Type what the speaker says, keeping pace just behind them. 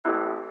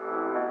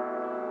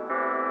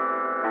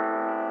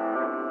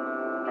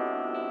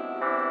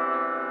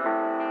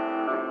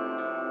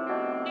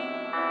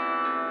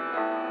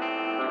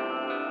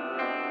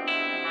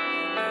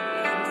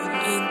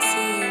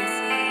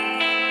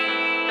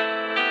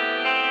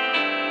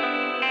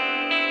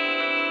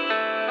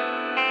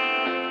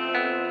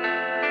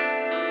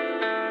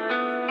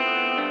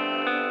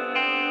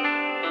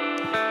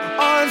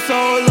so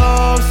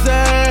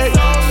lovesick,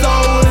 so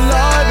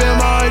alive in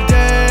my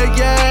day,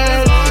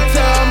 yeah.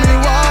 Tell me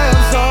why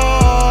I'm so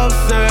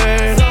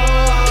upset.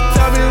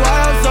 Tell me why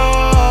I'm so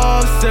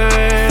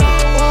upset.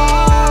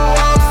 Ooh,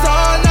 I'm so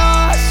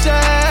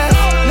nauseous.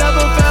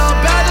 Never felt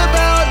bad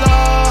about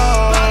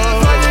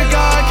love. Pray to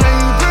God, can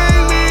you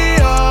bring me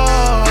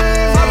up?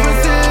 I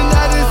pretend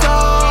that it's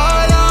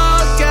all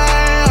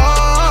okay,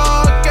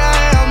 okay,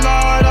 I'm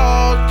not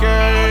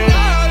okay.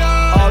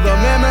 All the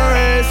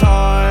memories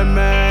haunt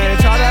me.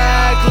 Try to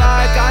act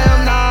like I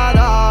am not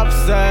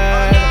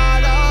upset,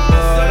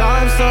 but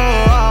I'm so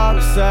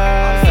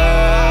upset.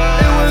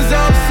 It was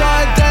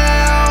upside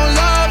down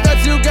love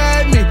that you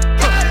gave me.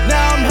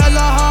 Now I'm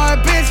hella hard,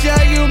 bitch, yeah,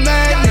 you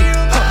made me.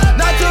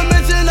 Not to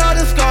mention all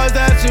the scars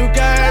that you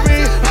gave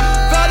me.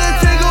 Felt a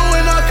tingle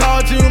when I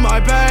called you my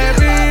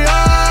baby.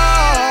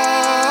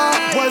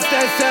 What's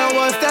that sound?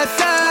 What's that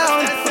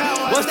sound?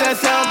 What's that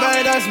sound,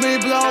 babe? That's me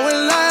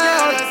blowing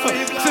loud.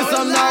 Since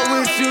I'm not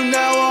with you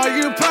now, are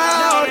you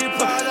proud?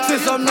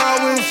 Since I'm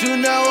not with you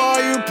now,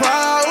 are you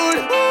proud?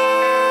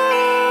 Ooh,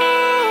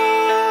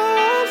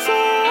 I'm so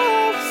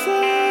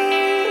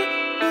upset.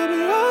 Baby,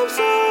 I'm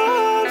so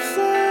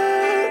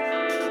upset.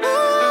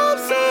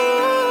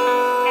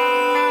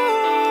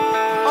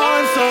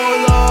 I'm so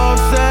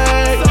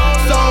lovesick,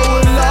 so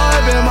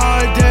alive in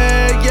my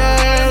day,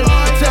 yeah.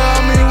 Tell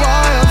me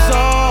why I'm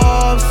so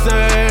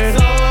upset.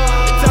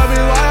 Tell me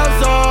why I'm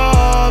so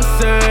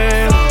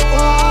upset.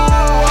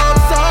 Ooh, I'm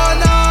so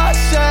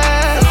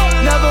nauseous.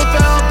 Never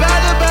felt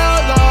bad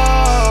about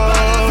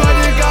love. Pray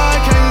to God,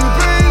 can you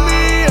bring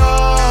me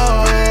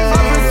up? I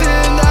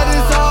pretend that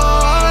it's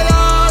all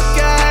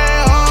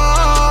okay,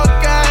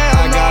 okay.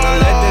 I gotta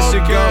let that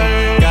shit go,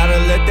 gotta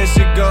let that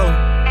shit go.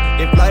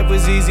 If life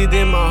was easy,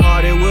 then my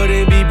heart, it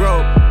wouldn't be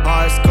broke.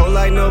 Hearts cold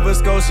like Nova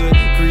Scotia,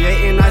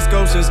 creating nice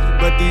sculptures.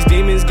 But these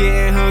demons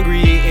getting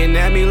hungry, eating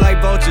at me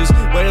like vultures.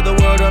 Weight of the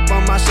world up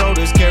on my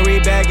shoulders, carry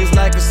baggage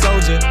like a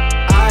soldier.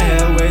 I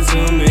had way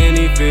too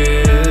many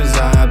fears,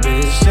 I've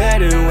been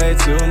shedding way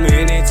too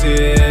many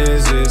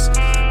tears. It's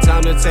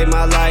time to take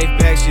my life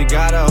back. She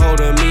got a hold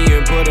of me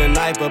and put a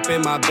knife up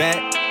in my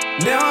back.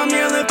 Now I'm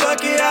yelling,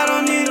 fuck it, I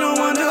don't need no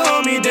one to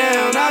hold me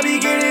down. I be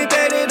getting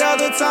faded all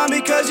the time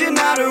because you're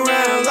not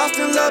around. Lost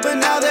in love, but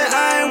now that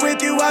I ain't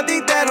with you, I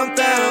think that I'm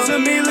found. To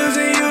me,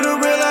 losing you to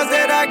realize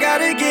that I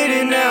gotta get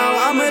it now.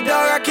 I'm a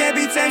dog, I can't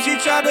be tamed, she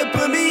tried to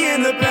put me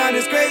in the pound.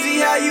 It's crazy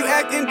how you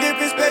acting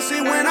different,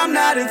 especially when I'm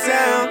not in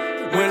town.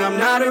 When I'm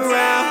not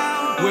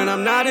around, when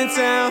I'm not in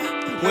town,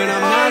 when I'm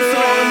not I'm so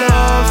around.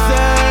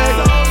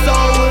 lovesick,